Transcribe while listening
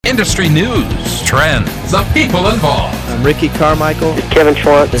industry news, trends, the people involved. I'm Ricky Carmichael. This is Kevin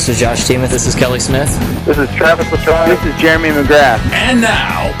Schwantz. This is Josh Teemuth. This is Kelly Smith. This is Travis LaTroy. This is Jeremy McGrath. And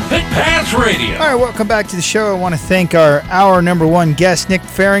now, Pit Pass Radio. All right, welcome back to the show. I want to thank our number one guest. Nick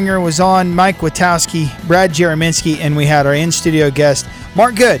Farringer was on, Mike Witowski, Brad Jereminski, and we had our in-studio guest,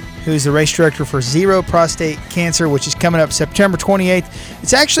 Mark Good, who's the race director for Zero Prostate Cancer, which is coming up September 28th.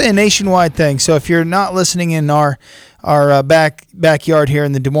 It's actually a nationwide thing, so if you're not listening in our backyard here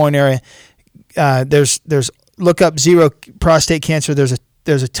in the Des Moines area, there's look up Zero Prostate Cancer. There's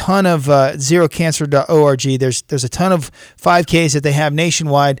a ton of zerocancer.org. There's a ton of 5Ks that they have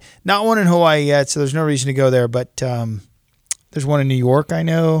nationwide. Not one in Hawaii yet, so there's no reason to go there. But there's one in New York, I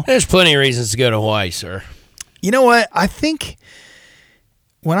know. There's plenty of reasons to go to Hawaii, sir. You know what? I think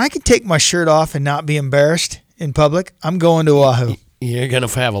when I can take my shirt off and not be embarrassed in public, I'm going to Oahu. You're going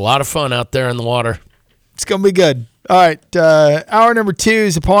to have a lot of fun out there in the water. It's going to be good. All right, hour number 2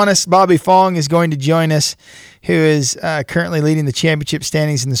 is upon us. Bobby Fong is going to join us, who is currently leading the championship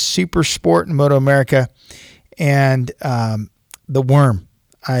standings in the Super Sport in Moto America. And the Worm.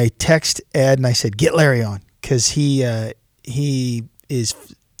 I text Ed and I said, get Larry on, because he is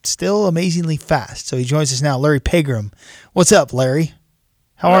still amazingly fast. So he joins us now, Larry Pegram. What's up, Larry?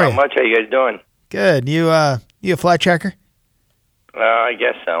 How are you? Not much. How you guys doing? Good. You a flat tracker? I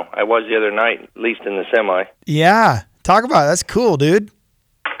guess so. I was the other night, at least in the semi. Yeah. Talk about it. That's cool, dude.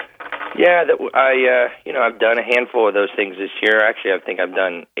 Yeah, I've done a handful of those things this year. Actually, I think I've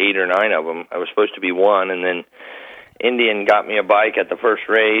done 8 or 9 of them. I was supposed to be 1, and then Indian got me a bike at the first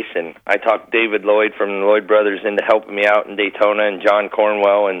race, and I talked David Lloyd from the Lloyd Brothers into helping me out in Daytona, and John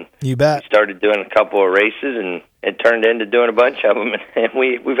Cornwell, and you bet. We started doing a couple of races, and it turned into doing a bunch of them, and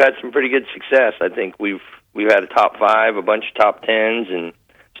we've had some pretty good success. I think we've had a top 5, a bunch of top 10s, and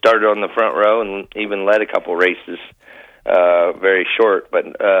started on the front row, and even led a couple races, very short, but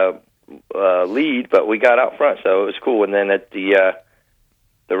lead, but we got out front, so it was cool. And then at the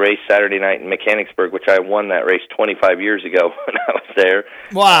race Saturday night in Mechanicsburg, which I won that race 25 years ago when I was there.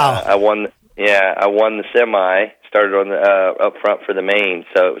 Wow! I won the semi. Started on the up front for the main,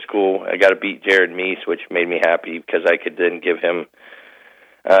 so it was cool. I got to beat Jared Meese, which made me happy because I could then give him.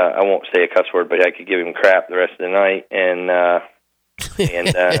 I won't say a cuss word, but I could give him crap the rest of the night, and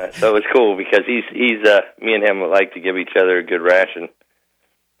so it was cool because he's me and him would like to give each other a good ration.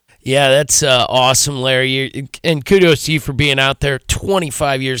 Yeah, that's awesome, Larry. And kudos to you for being out there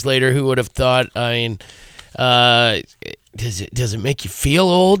 25 years later. Who would have thought? I mean, does it make you feel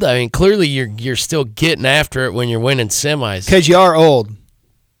old? I mean, clearly you're still getting after it when you're winning semis. Because you are old.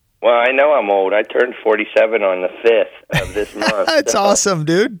 Well, I know I'm old. I turned 47 on the 5th of this month. That's awesome,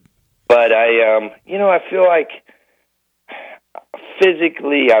 dude. But I feel like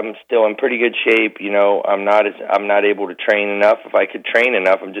physically I'm still in pretty good shape. I'm not able to train enough. If I could train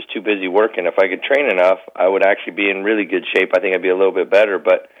enough, I'm just too busy working. If I could train enough, I would actually be in really good shape. I think I'd be a little bit better.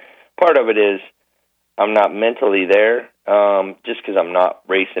 But part of it is I'm not mentally there. Just because I'm not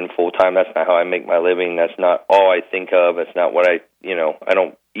racing full time. That's not how I make my living. That's not all I think of. It's not what I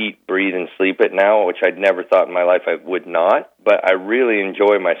don't eat, breathe, and sleep it now, which I'd never thought in my life I would not. But I really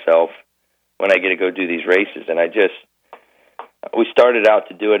enjoy myself when I get to go do these races. And we started out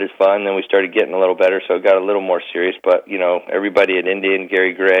to do it as fun, then we started getting a little better, so it got a little more serious. But, everybody at Indian,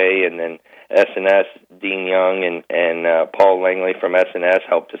 Gary Gray, and then S&S, Dean Young, and Paul Langley from S&S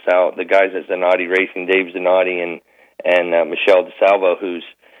helped us out. The guys at Zanotti Racing, Dave Zanotti, and Michelle DeSalvo, who's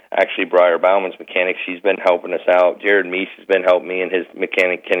actually Briar Bauman's mechanic, she's been helping us out. Jared Meese has been helping me, and his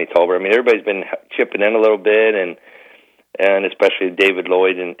mechanic, Kenny Tolber. I mean, everybody's been chipping in a little bit, and especially David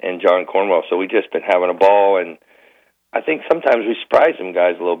Lloyd and John Cornwell. So we've just been having a ball, and I think sometimes we surprise them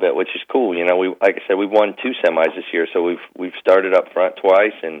guys a little bit, which is cool. Like I said, we've won 2 semis this year, so we've started up front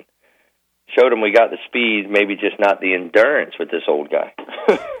twice and showed them we got the speed, maybe just not the endurance with this old guy.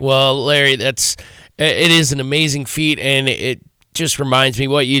 Well, Larry, it is an amazing feat, and it just reminds me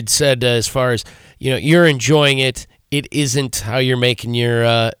what you'd said as far as you're enjoying it. It isn't how you're making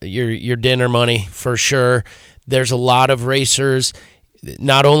your dinner money for sure. There's a lot of racers,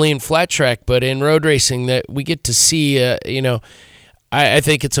 not only in flat track but in road racing, that we get to see. I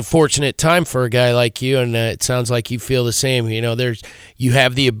think it's a fortunate time for a guy like you, and it sounds like you feel the same. You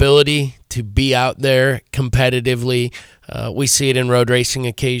have the ability to be out there competitively. We see it in road racing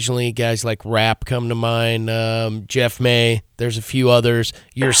occasionally. Guys like Rapp come to mind, Jeff May. There's a few others,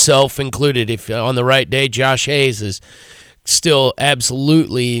 yourself included. If on the right day, Josh Hayes is still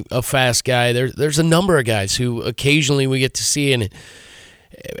absolutely a fast guy. There's a number of guys who occasionally we get to see, and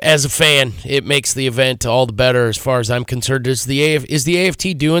as a fan, it makes the event all the better as far as I'm concerned. Is the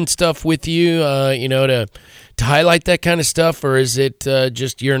AFT doing stuff with you, to highlight that kind of stuff, or is it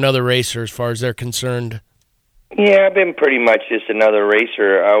just you're another racer as far as they're concerned? Yeah, I've been pretty much just another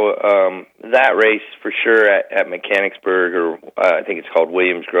racer. That race for sure at Mechanicsburg, or I think it's called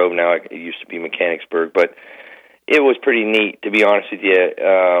Williams Grove now. It used to be Mechanicsburg, but it was pretty neat, to be honest with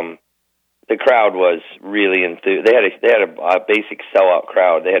you. The crowd was really enthused. They had a basic sellout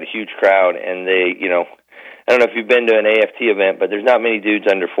crowd. They had a huge crowd, and I don't know if you've been to an AFT event, but there's not many dudes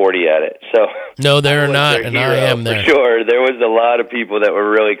under 40 at it. So no, there are not, and I am there. For sure, there was a lot of people that were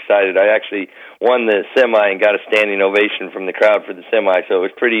really excited. I actually won the semi and got a standing ovation from the crowd for the semi, so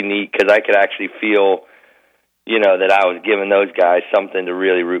it was pretty neat because I could actually feel, that I was giving those guys something to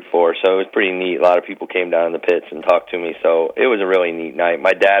really root for. So it was pretty neat. A lot of people came down in the pits and talked to me, so it was a really neat night.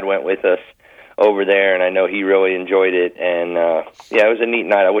 My dad went with us over there, and I know he really enjoyed it. And it was a neat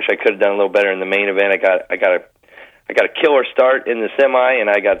night. I wish I could have done a little better in the main event. I got a killer start in the semi, and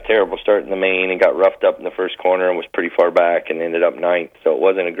I got a terrible start in the main, and got roughed up in the first corner, and was pretty far back, and ended up ninth. So it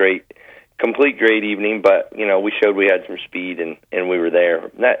wasn't a complete great evening, but we showed we had some speed, and we were there.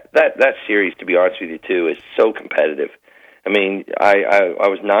 That series, to be honest with you, too, is so competitive. I mean, I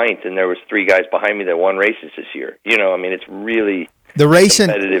was ninth, and there was 3 guys behind me that won races this year. It's really the racing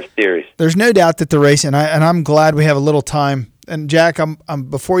competitive series. There's no doubt that the racing, and I'm glad we have a little time. And Jack, I'm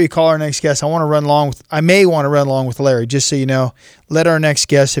before you call our next guest, I may want to run along with Larry, just so you know. Let our next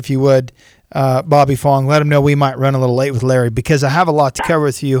guest, if you would, Bobby Fong, let him know we might run a little late with Larry, because I have a lot to cover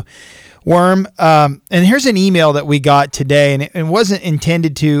with you, Worm. And here's an email that we got today, and it wasn't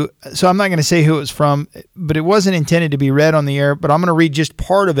intended to, so I'm not going to say who it was from, but it wasn't intended to be read on the air, but I'm going to read just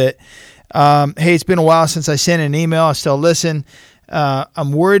part of it. Hey, it's been a while since I sent an email. I still listen.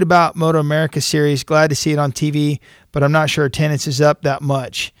 I'm worried about Moto America Series. Glad to see it on TV, but I'm not sure attendance is up that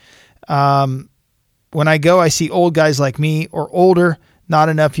much. When I go, I see old guys like me or older, not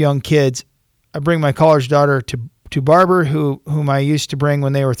enough young kids. I bring my college daughter to Barber, whom I used to bring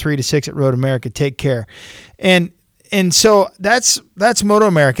when they were 3 to 6 at Road America. Take care. And so that's Moto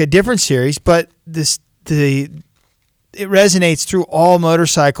America, different series, but it resonates through all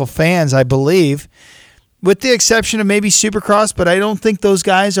motorcycle fans, I believe, with the exception of maybe Supercross, but I don't think those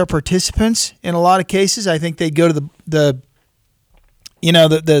guys are participants in a lot of cases. I think they'd go to the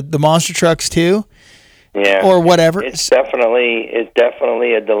monster trucks too. Yeah. Or whatever. It's definitely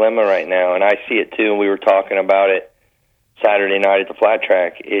a dilemma right now, and I see it too, and we were talking about it Saturday night at the flat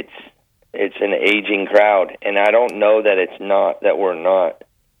track. It's an aging crowd, and I don't know that it's not that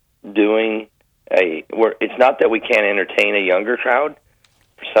we can't entertain a younger crowd.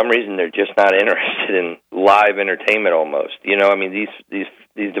 For some reason, they're just not interested in live entertainment almost.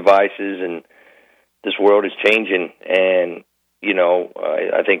 These devices and this world is changing, and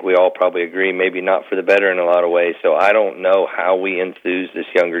I think we all probably agree, maybe not for the better in a lot of ways. So I don't know how we enthuse this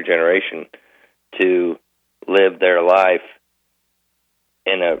younger generation to live their life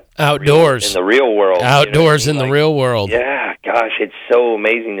outdoors in the real world. Outdoors in the real world. Yeah, gosh, it's so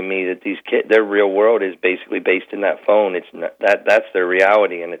amazing to me that these kids, their real world is basically based in that phone. It's not, that's their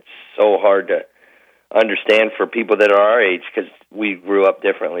reality, and it's so hard to understand for people that are our age because we grew up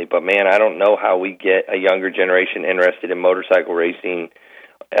differently. But man, I don't know how we get a younger generation interested in motorcycle racing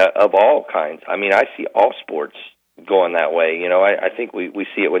of all kinds. I mean, I see all sports going that way. I think we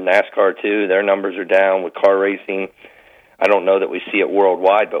see it with NASCAR too. Their numbers are down with car racing. I don't know that we see it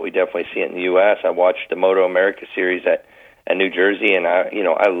worldwide, but we definitely see it in the U.S. I watched the Moto America series at New Jersey, and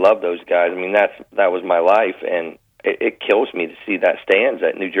I love those guys. I mean, that was my life, and it kills me to see that stands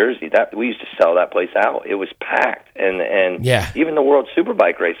at New Jersey. That we used to sell that place out. It was packed, and yeah. Even the World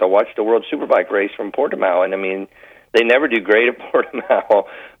Superbike race. I watched the World Superbike race from Portimao, and I mean, they never do great at Portimao,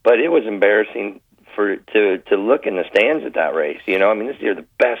 but it was embarrassing to look in the stands at that race. I mean, these are the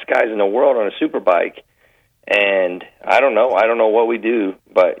best guys in the world on a superbike. And I don't know what we do,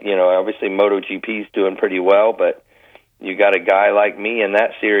 but obviously MotoGP is doing pretty well. But you got a guy like me in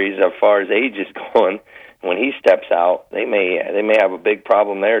that series, as far as age is going. When he steps out, they may have a big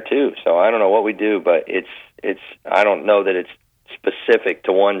problem there too. So I don't know what we do, but I don't know that it's specific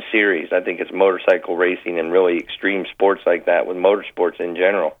to one series. I think it's motorcycle racing and really extreme sports like that with motorsports in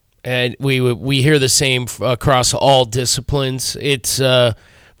general. And we hear the same across all disciplines. It's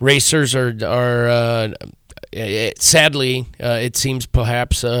racers are sadly, it seems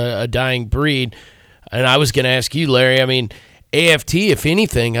perhaps a dying breed. And I was going to ask you, Larry, I mean, AFT, if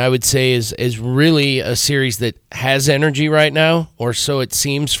anything, I would say is really a series that has energy right now, or so it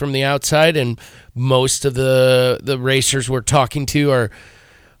seems from the outside. And most of the racers we're talking to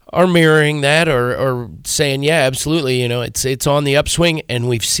are mirroring that or saying, yeah, absolutely, it's on the upswing, and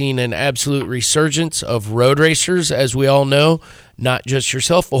we've seen an absolute resurgence of road racers, as we all know, not just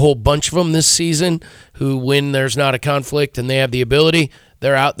yourself, a whole bunch of them this season who, when there's not a conflict and they have the ability,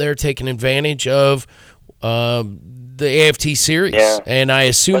 they're out there taking advantage of the AFT series. Yeah. And I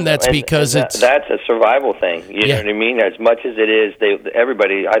assume that's because that's a survival thing. You know what I mean? As much as it is,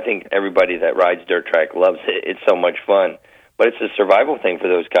 I think everybody that rides dirt track loves it. It's so much fun. But it's a survival thing for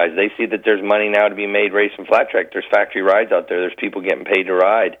those guys. They see that there's money now to be made racing flat track. There's factory rides out there. There's people getting paid to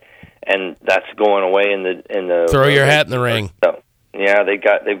ride, and that's going away in the throw your hat in the ring. So, yeah, they've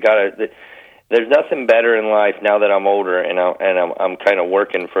got to. There's nothing better in life now that I'm older and I'm kind of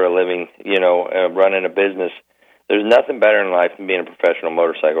working for a living, running a business. There's nothing better in life than being a professional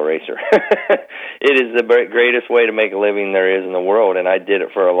motorcycle racer. It is the greatest way to make a living there is in the world, and I did it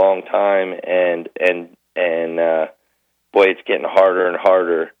for a long time, and boy, it's getting harder and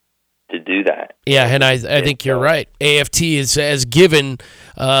harder to do that. Yeah, and I think you're right. AFT has given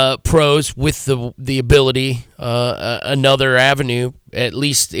pros with the ability another avenue, at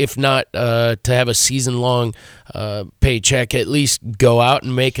least if not to have a season-long paycheck, at least go out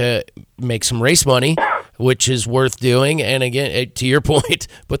and make some race money, which is worth doing. And again, to your point,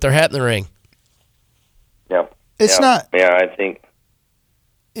 put their hat in the ring. Yeah, it's not. Yeah, I think.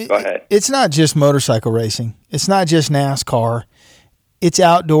 Go ahead. It's not just motorcycle racing. It's not just NASCAR. It's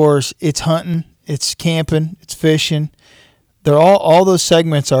outdoors. It's hunting. It's camping. It's fishing. They're all those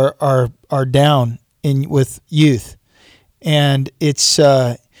segments are down with youth, and it's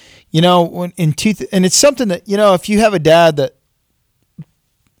and it's something that if you have a dad that,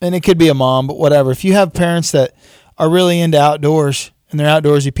 and it could be a mom, but whatever. If you have parents that are really into outdoors and they're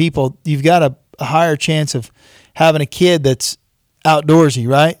outdoorsy people, you've got a higher chance of having a kid that's outdoorsy,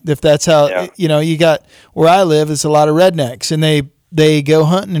 right? If that's how you got where I live, it's a lot of rednecks, and they go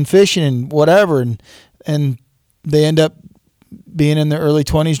hunting and fishing and whatever, and they end up being in their early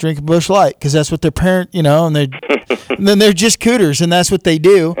 20s drinking Busch Light because that's what their parent, and they and then they're just cooters, and that's what they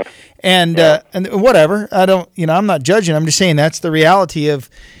do, and whatever. I don't, I'm not judging. I'm just saying that's the reality of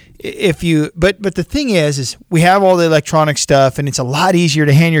if you. But the thing is we have all the electronic stuff, and it's a lot easier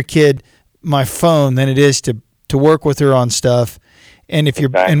to hand your kid my phone than it is to work with her on stuff. And if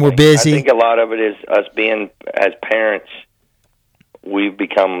you're and we're busy, I think a lot of it is us being as parents. We've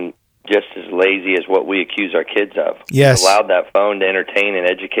become just as lazy as what we accuse our kids of. Yes. We allowed that phone to entertain and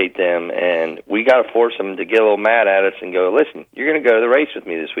educate them, and we got to force them to get a little mad at us and go, listen, you're going to go to the race with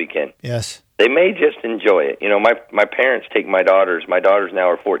me this weekend. Yes. They may just enjoy it. My parents take my daughters. My daughters now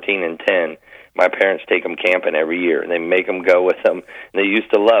are 14 and 10. My parents take them camping every year, and they make them go with them. And they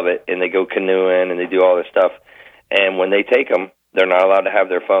used to love it, and they go canoeing, and they do all this stuff. And when they take them, they're not allowed to have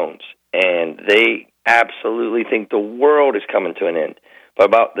their phones. And they absolutely think the world is coming to an end. But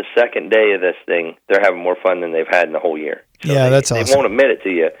about the second day of this thing, they're having more fun than they've had in the whole year. So that's awesome. They won't admit it to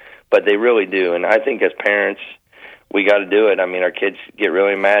you, but they really do. And I think as parents, we got to do it. I mean, our kids get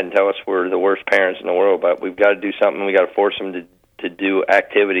really mad and tell us we're the worst parents in the world, but we've got to do something. We got to force them to do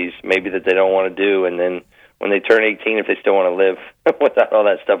activities maybe that they don't want to do. And then when they turn 18, if they still want to live without all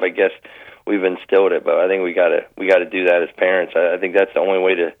that stuff, I guess we've instilled it. But I think we got to do that as parents. I think that's the only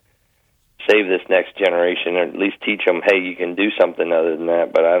way to save this next generation, or at least teach them, hey, you can do something other than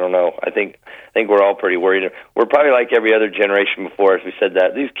that. But I don't know. I think we're all pretty worried. We're probably like every other generation before us. We said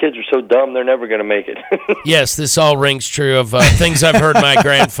that these kids are so dumb, they're never going to make it. Yes, this all rings true of things I've heard my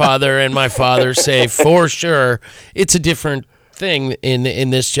grandfather and my father say for sure. It's a different thing in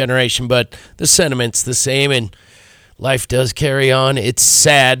this generation, but the sentiment's the same, and life does carry on. It's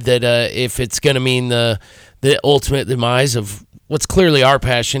sad that if it's going to mean the ultimate demise of what's clearly our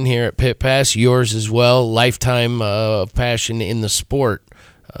passion here at Pit Pass, yours as well, lifetime of passion in the sport,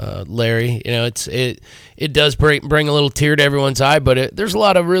 Larry. It does bring a little tear to everyone's eye, but there's a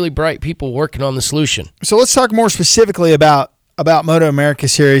lot of really bright people working on the solution. So let's talk more specifically about Moto America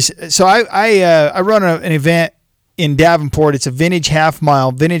Series. So I run an event in Davenport. It's a vintage half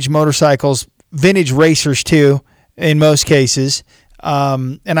mile, vintage motorcycles, vintage racers too, in most cases.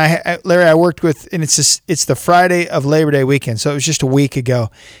 And Larry, I worked with, and it's the Friday of Labor Day weekend, so it was just a week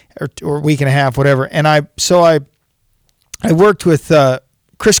ago, or a week and a half, whatever. And I worked with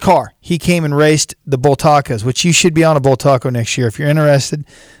Chris Carr. He came and raced the Bultacas, which you should be on a Bultaco next year if you're interested.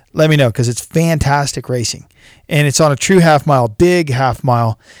 Let me know, because it's fantastic racing, and it's on a true half mile, big half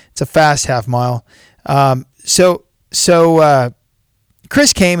mile. It's a fast half mile. So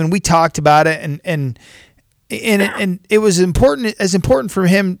Chris came and we talked about it, and it was important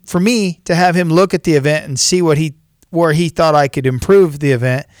for me to have him look at the event and see where he thought I could improve the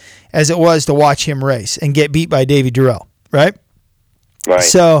event, as it was to watch him race and get beat by Davey Durrell, right? Right.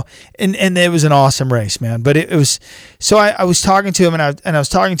 So, and it was an awesome race, man. But it was, so I was talking to him, and I was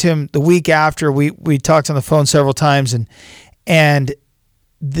talking to him the week after. We talked on the phone several times, and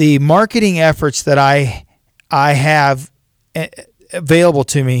the marketing efforts that I have available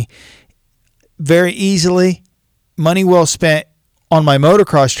to me very easily, money well spent on my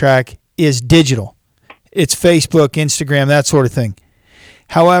motocross track is digital. It's Facebook, Instagram, that sort of thing.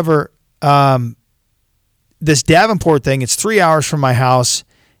 However, this Davenport thing, it's 3 hours from my house.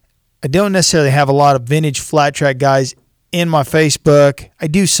 I don't necessarily have a lot of vintage flat track guys in my Facebook. I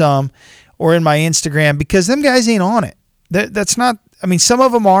do some, or in my Instagram, because them guys ain't on it. That's not, I mean, some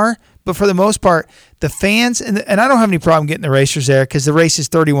of them are, but for the most part, the fans, and I don't have any problem getting the racers there, because the race is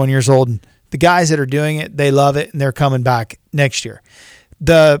 31 years old, and the guys that are doing it, they love it, and they're coming back next year.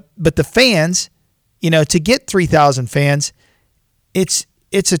 But the fans, to get 3,000 fans, it's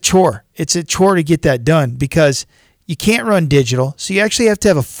a chore. It's a chore to get that done, because you can't run digital. So you actually have to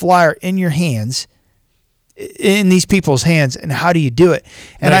have a flyer in your hands, in these people's hands. And how do you do it?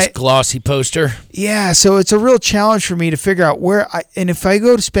 And nice glossy poster. Yeah. So it's a real challenge for me to figure out and if I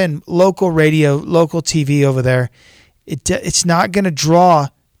go to spend local radio, local TV over there, it's not going to draw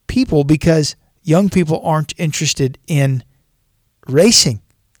people, because young people aren't interested in racing.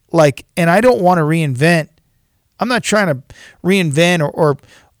 And I don't want to reinvent. I'm not trying to reinvent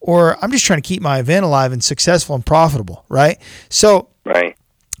or I'm just trying to keep my event alive and successful and profitable, right? So right.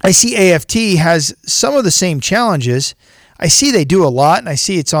 I see AFT has some of the same challenges. I see they do a lot, and I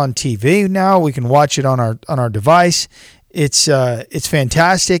see it's on TV now. We can watch it on our device. It's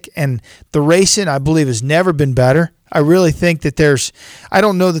fantastic, and the racing, I believe, has never been better. I really think that I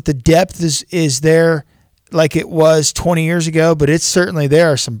don't know that the depth is there like it was 20 years ago, but it's certainly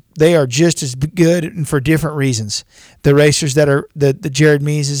there. They are just as good, and for different reasons. The racers that are the Jared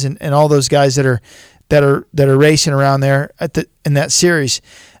Meeses and all those guys that are racing around there in that series.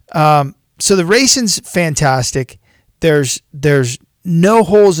 So the racing's fantastic. There's no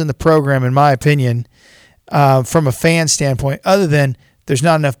holes in the program, in my opinion, from a fan standpoint, other than there's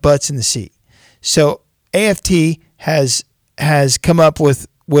not enough butts in the seat. So AFT has come up with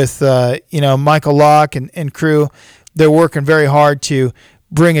Michael Locke and crew. They're working very hard to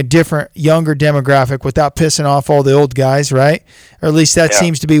bring a different, younger demographic without pissing off all the old guys, right? Or at least that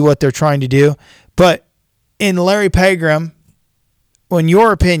seems to be what they're trying to do. But in Larry Pegram, in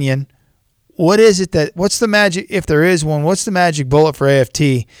your opinion, what's the magic, if there is one, what's the magic bullet for AFT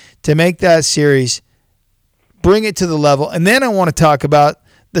to make that series, bring it to the level? And then I want to talk about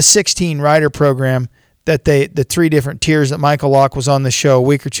the 16 rider program that the three different tiers that Michael Locke was on the show a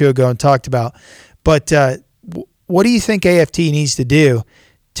week or two ago and talked about. But what do you think AFT needs to do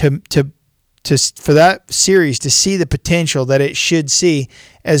for that series to see the potential that it should see,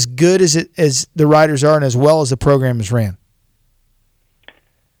 as good as the riders are and as well as the program is ran?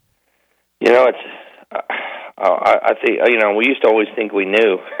 It's I think we used to always think we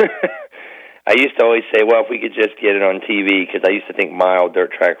knew. I used to always say, well, if we could just get it on TV, because I used to think mile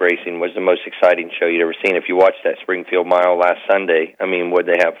dirt track racing was the most exciting show you'd ever seen. If you watched that Springfield Mile last Sunday, I mean, would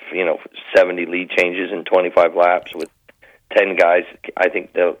they have 70 lead changes in 25 laps with 10 guys? I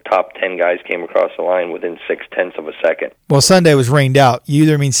think the top 10 guys came across the line within 0.6 of a second. Well, Sunday was rained out. You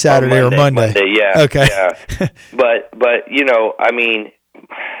either mean Saturday or Monday. Monday, yeah. Okay. Yeah. But I mean.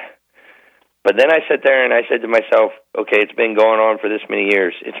 But then I sat there and I said to myself, okay, it's been going on for this many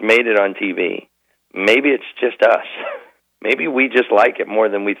years. It's made it on TV. Maybe it's just us. Maybe we just like it more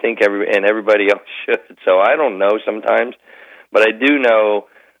than we think everybody else should. So I don't know sometimes. But I do know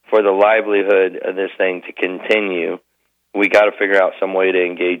for the livelihood of this thing to continue, we got to figure out some way to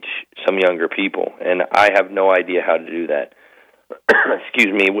engage some younger people. And I have no idea how to do that.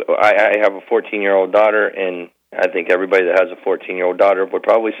 Excuse me. I have a 14-year-old daughter, and I think everybody that has a 14-year-old daughter would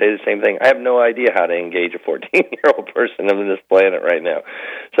probably say the same thing. I have no idea how to engage a 14-year-old person on this planet right now.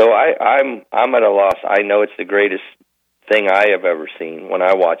 So I'm at a loss. I know it's the greatest thing I have ever seen when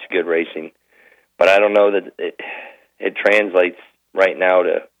I watch good racing, but I don't know that it translates right now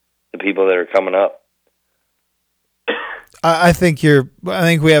to the people that are coming up. I think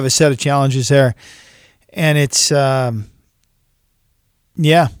we have a set of challenges there, and it's I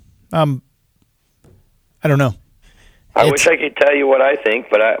don't know. I wish I could tell you what I think,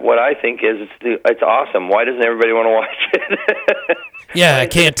 but what I think is it's awesome. Why doesn't everybody want to watch it? Yeah, I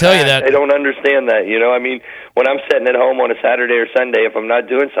can't tell you that. I don't understand that. I mean, when I'm sitting at home on a Saturday or Sunday, if I'm not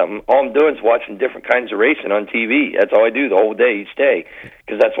doing something, all I'm doing is watching different kinds of racing on TV. That's all I do the whole day, each day,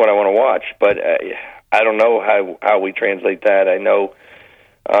 because that's what I want to watch. But I don't know how we translate that. I know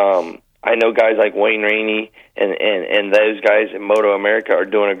guys like Wayne Rainey and those guys in Moto America are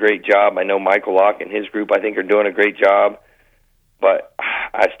doing a great job. I know Michael Locke and his group, I think, are doing a great job. but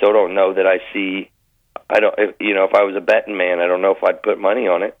I still don't know that I see. I don't. If I was a betting man, I don't know if I'd put money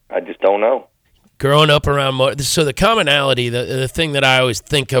on it. I just don't know. Growing up around so the commonality, the thing that I always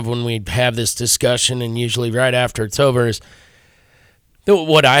think of when we have this discussion, and usually right after it's over, is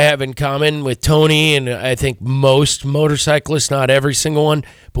what I have in common with Tony and I think most motorcyclists, not every single one,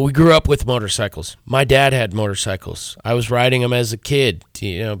 but we grew up with motorcycles. My dad had motorcycles. I was riding them as a kid,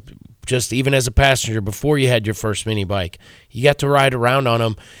 just even as a passenger before you had your first mini bike. You got to ride around on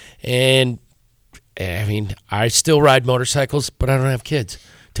them. And, I mean, I still ride motorcycles, but I don't have kids.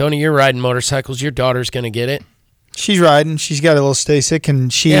 Tony, you're riding motorcycles. Your daughter's going to get it. She's riding. She's got a little Stasic,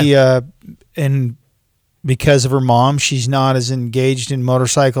 and and because of her mom, she's not as engaged in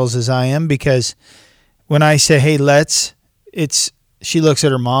motorcycles as I am, because when I say, hey, she looks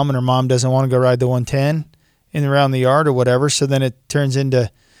at her mom, and her mom doesn't want to go ride the 110 in around the yard or whatever, so then it turns into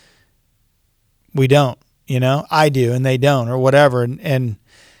we don't, I do and they don't or whatever. And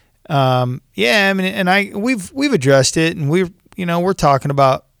we've addressed it, and we're talking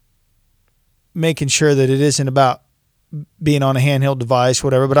about making sure that it isn't about being on a handheld device,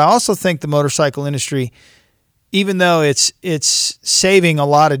 whatever. But I also think the motorcycle industry, even though it's saving a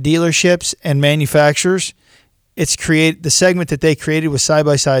lot of dealerships and manufacturers, the segment that they created with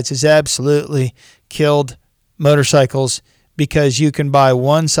side-by-sides has absolutely killed motorcycles, because you can buy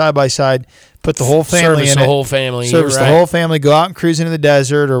one side-by-side, put the whole family in it. Service the whole family, go out and cruise into the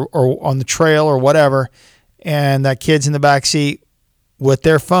desert or on the trail or whatever, and that kid's in the back seat with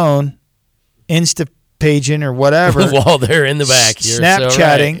their phone, Insta-paging or whatever. While they're in the back.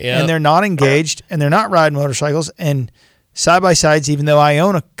 Snapchatting, Yep. And they're not engaged, and they're not riding motorcycles. And side-by-sides, even though I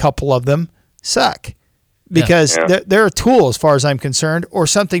own a couple of them, suck. Because they're a tool as far as I'm concerned, or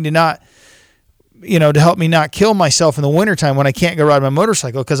something to not, to help me not kill myself in the wintertime when I can't go ride my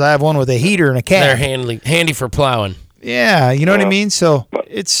motorcycle because I have one with a heater and a cab. They're handy for plowing. Yeah, you know what I mean? So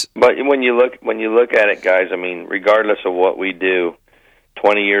it's... But when you look at it, guys, I mean, regardless of what we do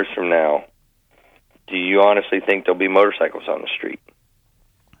 20 years from now, do you honestly think there'll be motorcycles on the street?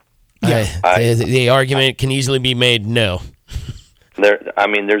 Yeah. The argument can easily be made, no.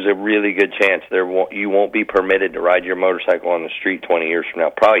 There's a really good chance you won't be permitted to ride your motorcycle on the street 20 years from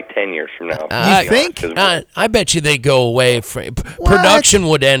now, probably 10 years from now. You think? I bet you they go away. Production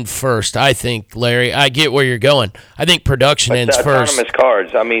would end first, I think, Larry. I get where you're going. I think production ends first. Autonomous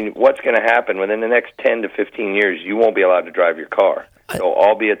cars, what's going to happen within the next 10 to 15 years? You won't be allowed to drive your car. They'll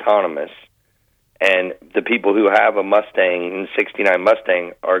all be autonomous. And the people who have a Mustang, 69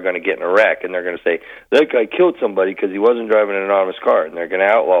 Mustang, are going to get in a wreck, and they're going to say, that guy killed somebody because he wasn't driving an autonomous car, and they're going to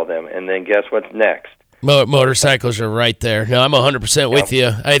outlaw them. And then guess what's next? Motorcycles are right there. No, I'm 100% with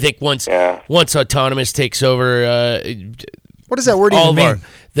you. I think once autonomous takes over... what does that word even mean?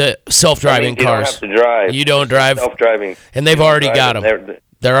 The self-driving cars. You don't have to drive. You don't drive. Self-driving. And they've already got them.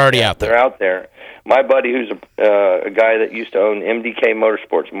 They're already out there. They're out there. My buddy, who's a guy that used to own MDK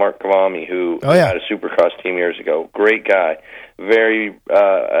Motorsports, Mark Kavami, who had a supercross team years ago, great guy, very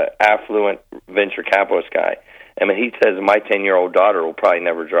affluent venture capitalist guy. He says my 10-year-old daughter will probably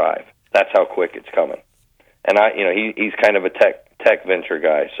never drive. That's how quick it's coming. And he's kind of a tech venture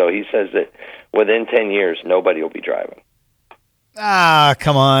guy, so he says that within 10 years nobody will be driving. Ah,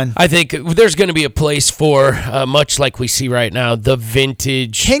 come on. I think there's going to be a place for, much like we see right now, the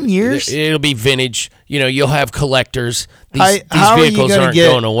vintage. 10 years? It'll be vintage. You'll have collectors. These how vehicles aren't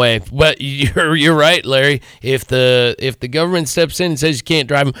going away. But you're right, Larry. If the government steps in and says you can't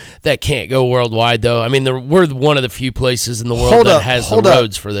drive them, that can't go worldwide, though. We're one of the few places in the world that has the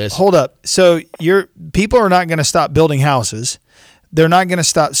roads for this. Hold up. So people are not going to stop building houses. They're not going to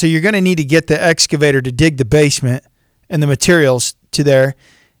stop. So you're going to need to get the excavator to dig the basement and the materials to there.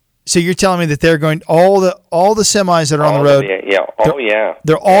 So you're telling me that they're going all the semis that are on the road?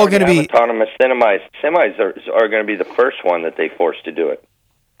 They're all going to be autonomous semis. Semis are going to be the first one that they force to do it.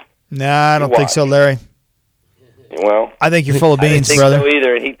 Nah, I don't think so, Larry. Well, I think you're full of beans, I brother. So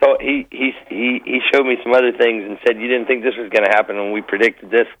either. And he showed me some other things and said you didn't think this was going to happen when we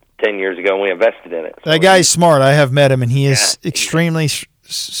predicted this 10 years ago and we invested in it. So that guy's smart. I have met him, and he is extremely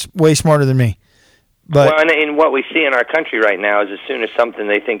way smarter than me. But and what we see in our country right now is as soon as something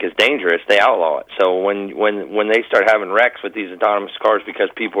they think is dangerous, they outlaw it. So when they start having wrecks with these autonomous cars because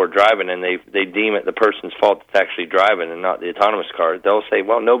people are driving and they deem it the person's fault that's actually driving and not the autonomous car, they'll say,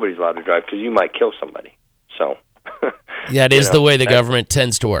 well, nobody's allowed to drive because you might kill somebody. So that is the way the government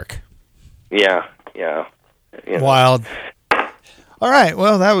tends to work. Yeah. Wild. All right.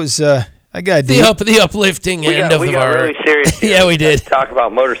 Well, that was I got the uplifting end of we our. Really serious here. Yeah, we did. Let's talk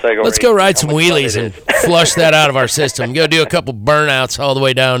about motorcycle. Let's go ride some wheelies and flush that out of our system. Go do a couple burnouts all the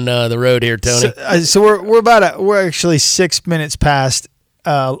way down the road here, Tony. So we're actually 6 minutes past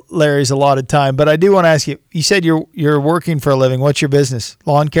Larry's allotted time, but I do want to ask you. You said you're working for a living. What's your business?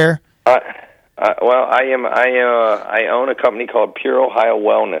 Lawn care? Well, I own a company called Pure Ohio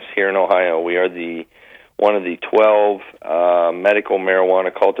Wellness here in Ohio. We are one of the 12 medical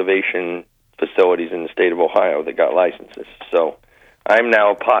marijuana cultivation facilities in the state of Ohio that got licenses. So I'm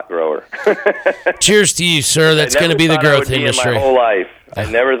now a pot grower. Cheers to you, sir. That's going to be the growth industry. My whole life, I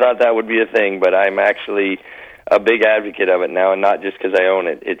never thought that would be a thing, but I'm actually a big advocate of it now, and not just because I own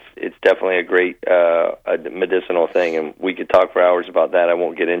it. It's definitely a great a medicinal thing, and we could talk for hours about that. I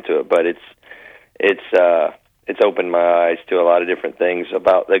won't get into it, but it's opened my eyes to a lot of different things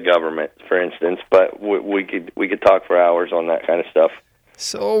about the government, for instance. But we could talk for hours on that kind of stuff.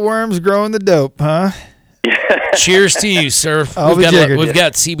 So worms growing the dope, huh? Cheers to you, sir. We've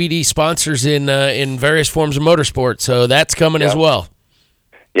got CBD sponsors in various forms of motorsport, so that's coming as well.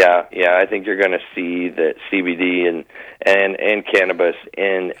 Yeah. I think you're going to see that CBD and cannabis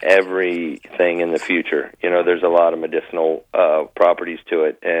in everything in the future. There's a lot of medicinal properties to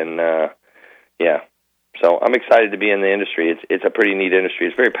it, and So I'm excited to be in the industry. It's a pretty neat industry.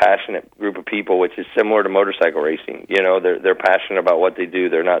 It's a very passionate group of people, which is similar to motorcycle racing. They're passionate about what they do.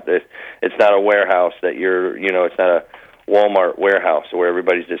 It's not a warehouse that it's not a Walmart warehouse where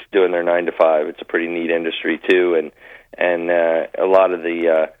everybody's just doing their 9 to 5. It's a pretty neat industry too, and a lot of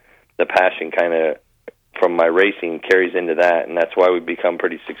the passion kind of from my racing carries into that, and that's why we've become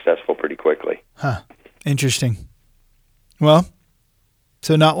pretty successful pretty quickly. Huh. Interesting. Well,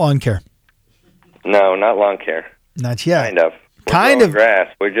 so not lawn care. No, not lawn care. Not yet. Kind of. Grass.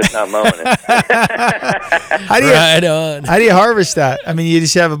 We're just not mowing it. How do you harvest that? I mean, you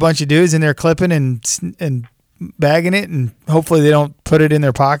just have a bunch of dudes in there clipping and bagging it, and hopefully they don't put it in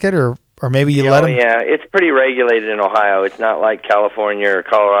their pocket, or maybe you let them. Yeah, it's pretty regulated in Ohio. It's not like California or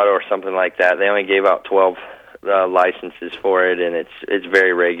Colorado or something like that. They only gave out 12 licenses for it, and it's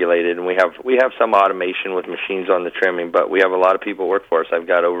very regulated. And we have some automation with machines on the trimming, but we have a lot of people work for us. I've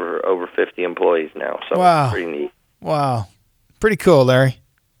got over 50 employees now, so It's pretty neat. Wow, pretty cool, Larry.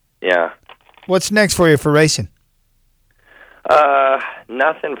 Yeah. What's next for you for racing?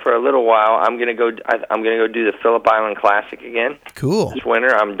 Nothing for a little while. I'm gonna go do the Phillip Island Classic again. Cool. This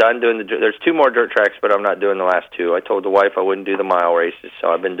winter, I'm done doing there's 2 more dirt tracks, but I'm not doing the last 2. I told the wife I wouldn't do the mile races, so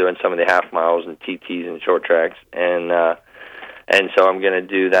I've been doing some of the half miles and TTs and short tracks, and so I'm gonna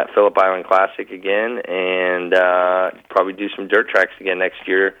do that Phillip Island Classic again, and probably do some dirt tracks again next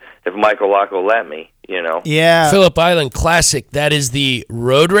year if Michael Locke will let me. Yeah. Phillip Island Classic. That is the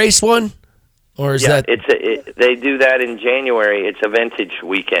road race one. Or is that? They do that in January. It's a vintage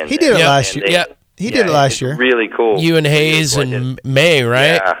weekend. He did it last year. He did it last year. Really cool. You and Hayes and May,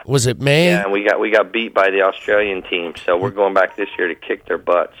 right? Yeah. Was it May? Yeah, and we got beat by the Australian team, so we're going back this year to kick their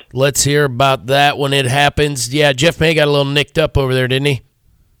butts. Let's hear about that when it happens. Yeah, Jeff May got a little nicked up over there, didn't he?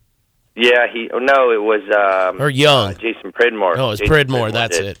 Yeah, it was or Young. Jason Pridmore. No, it's Pridmore.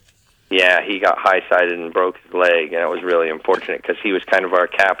 That's it. Yeah, he got high-sided and broke his leg, and it was really unfortunate because he was kind of our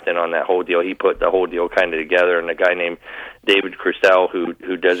captain on that whole deal. He put the whole deal kind of together, and a guy named David Crusell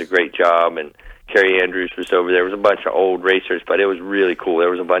who does a great job, and Kerry Andrews was over there. There was a bunch of old racers, but it was really cool. There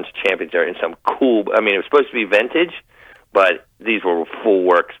was a bunch of champions there and some cool. I mean, it was supposed to be vintage, but these were full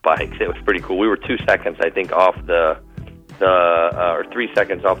works bikes. It was pretty cool. We were 2 seconds, I think, off or 3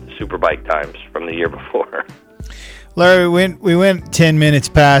 seconds off the Superbike times from the year before. Larry, we went 10 minutes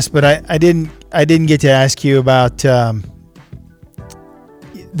past, but I didn't get to ask you about the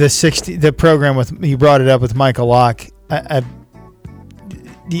program with you brought it up with Michael Locke.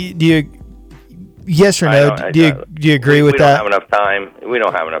 Do you yes or no? Do you agree with that? We don't have enough time. We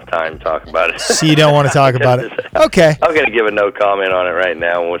don't have enough time to talk about it. So you don't want to talk about it? Okay. I'm going to give a no comment on it right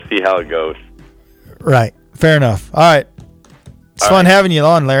now, and we'll see how it goes. Right. Fair enough. All right. It's fun having you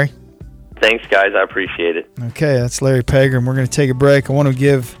on, Larry. Thanks, guys. I appreciate it. Okay, that's Larry Pegram. We're going to take a break. I want to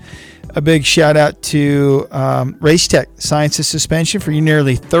give a big shout-out to Racetech Science of Suspension. For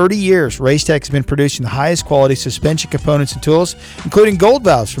nearly 30 years, Racetech has been producing the highest quality suspension components and tools, including gold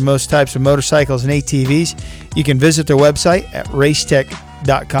valves for most types of motorcycles and ATVs. You can visit their website at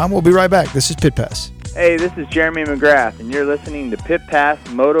racetech.com. We'll be right back. This is Pit Pass. Hey, this is Jeremy McGrath, and you're listening to Pit Pass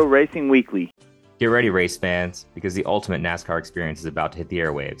Moto Racing Weekly. Get ready, race fans, because the ultimate NASCAR experience is about to hit the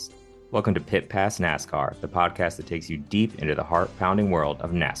airwaves. Welcome to Pit Pass NASCAR, the podcast that takes you deep into the heart-pounding world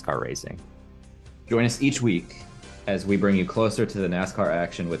of NASCAR racing. Join us each week as we bring you closer to the NASCAR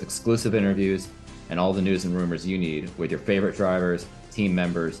action with exclusive interviews and all the news and rumors you need with your favorite drivers, team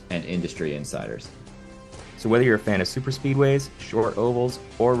members, and industry insiders. So whether you're a fan of super speedways, short ovals,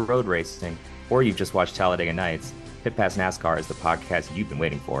 or road racing, or you've just watched Talladega Nights, Pit Pass NASCAR is the podcast you've been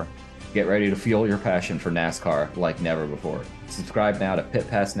waiting for. Get ready to fuel your passion for NASCAR like never before. Subscribe now to Pit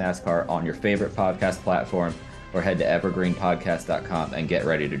Pass NASCAR on your favorite podcast platform or head to evergreenpodcast.com and get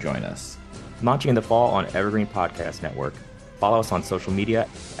ready to join us. Launching in the fall on Evergreen Podcast Network. Follow us on social media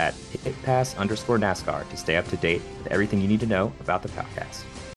at pitpass_NASCAR to stay up to date with everything you need to know about the podcast.